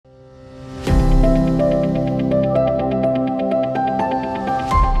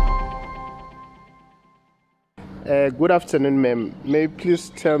Good afternoon, ma'am. May you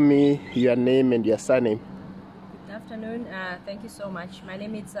please tell me your name and your surname? Good afternoon. Thank you so much. My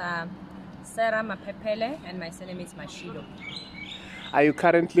name is Sarah Mapepele and my surname is Mashilo. Are you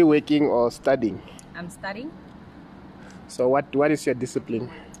currently working or studying? I'm studying. So what is your discipline?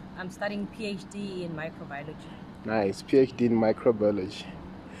 I'm studying PhD in microbiology. Nice, PhD in microbiology.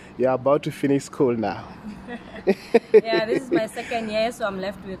 You're about to finish school now. Yeah, this is my second year, so I'm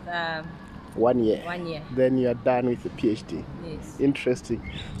left with 1 year. 1 year. Then you're done with the PhD. Yes. Interesting.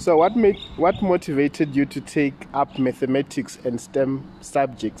 So what motivated you to take up mathematics and STEM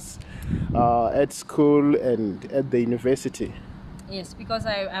subjects at school and at the university? Yes, because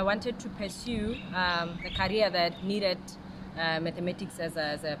I wanted to pursue a career that needed mathematics as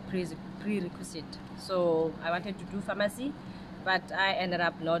a prerequisite. So I wanted to do pharmacy, but I ended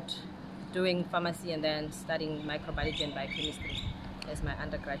up not doing pharmacy and then studying microbiology and biochemistry as my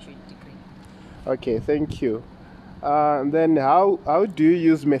undergraduate degree. Okay, thank you. Then how do you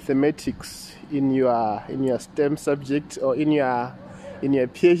use mathematics in your STEM subject or in your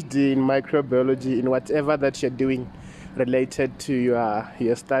PhD in microbiology, in whatever that you're doing related to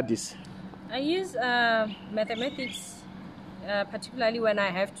your studies? I use mathematics particularly when I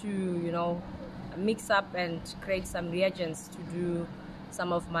have to mix up and create some reagents to do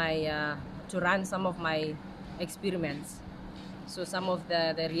some of my to run some of my experiments. So some of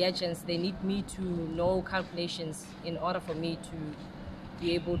the reagents, they need me to know calculations in order for me to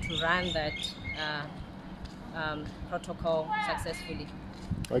be able to run that protocol successfully.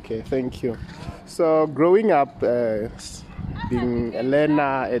 Okay, thank you. So growing up, being a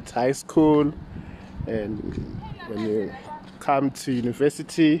learner at high school, and when you come to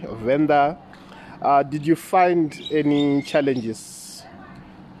university or Venda, did you find any challenges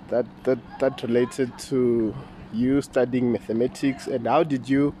that related to you studying mathematics, and how did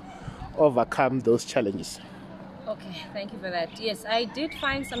you overcome those challenges? Okay, thank you for that. Yes, I did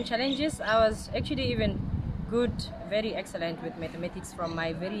find some challenges. I was actually even good, very excellent with mathematics from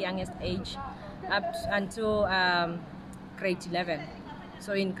my very youngest age up until grade 11.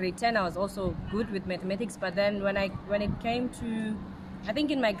 So in grade 10 I was also good with mathematics, but then when it came to, I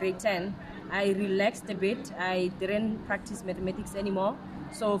think in my grade 10, I relaxed a bit. I didn't practice mathematics anymore.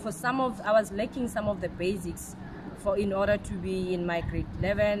 So I was lacking some of the basics in order to be in my grade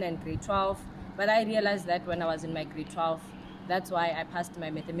 11 and grade 12. But I realized that when I was in my grade 12, that's why I passed my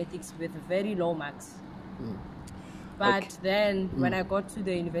mathematics with very low marks. But okay. Then when I got to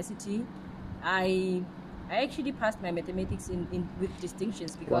the university, I actually passed my mathematics with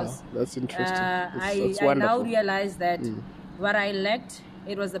distinctions, because wow, that's interesting. I now realize that what I lacked,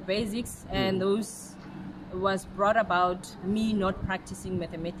 it was the basics, and those was brought about me not practicing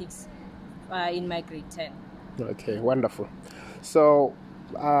mathematics in my grade 10. Okay, wonderful. So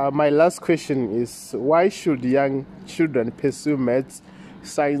my last question is, why should young children pursue maths,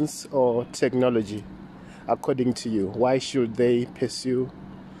 science or technology? According to you, why should they pursue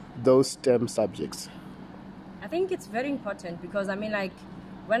those STEM subjects? I think it's very important, because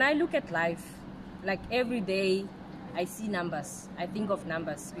when I look at life, every day I see numbers, I think of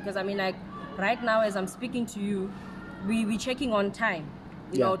numbers, because right now as I'm speaking to you, we're checking on time.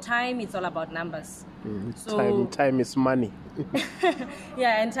 You know, time, it's all about numbers. So time is money.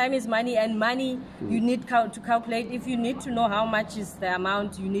 Yeah, and time is money, and money you need to calculate. If you need to know how much is the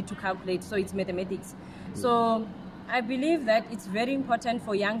amount, you need to calculate. So it's mathematics. So I believe that it's very important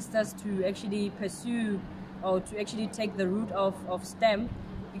for youngsters to actually pursue or to actually take the route of STEM,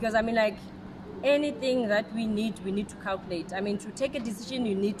 because anything that we need to calculate. To take a decision,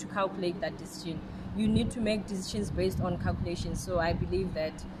 you need to calculate that decision. You need to make decisions based on calculations. So I believe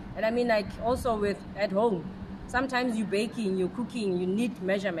that. And also with at home, sometimes you're baking, you're cooking, you need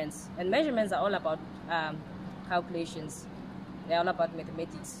measurements. And measurements are all about calculations. They're all about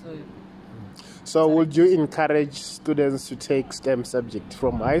mathematics. So would you encourage students to take STEM subjects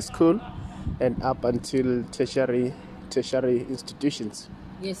from high school and up until tertiary institutions?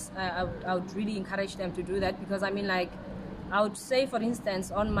 Yes, I would really encourage them to do that, because I would say, for instance,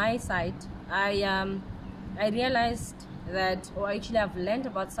 on my side, I realized that, or actually I've learned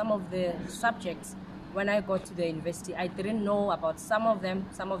about some of the subjects when I got to the university. I didn't know about some of them,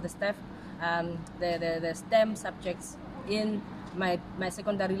 some of the stuff, the STEM subjects in my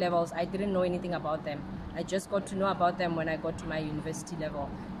secondary levels. I didn't know anything about them. I just got to know about them when I got to my university level.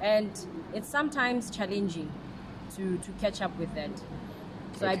 And it's sometimes challenging to catch up with that.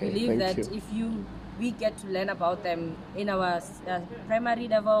 So okay, I believe that if we get to learn about them in our primary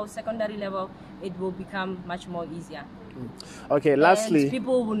level, secondary level, it will become much more easier. Okay, lastly, and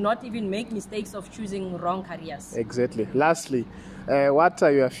people will not even make mistakes of choosing wrong careers. Exactly. Lastly, what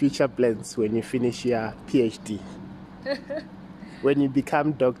are your future plans when you finish your PhD? when you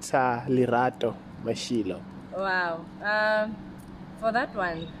become Dr. Lerato Mashilo? Wow. For that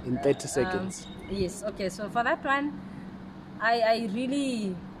one, in 30 seconds. Yes, okay, so for that one, I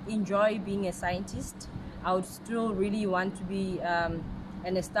really enjoy being a scientist. I would still really want to be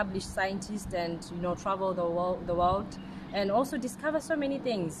an established scientist and, you know, travel the world and also discover so many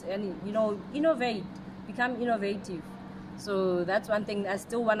things and, you know, become innovative. So that's one thing. I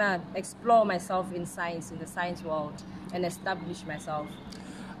still want to explore myself in science, in the science world, and establish myself.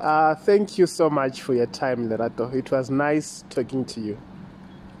 Thank you so much for your time, Lerato. It was nice talking to you.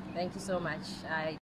 Thank you so much.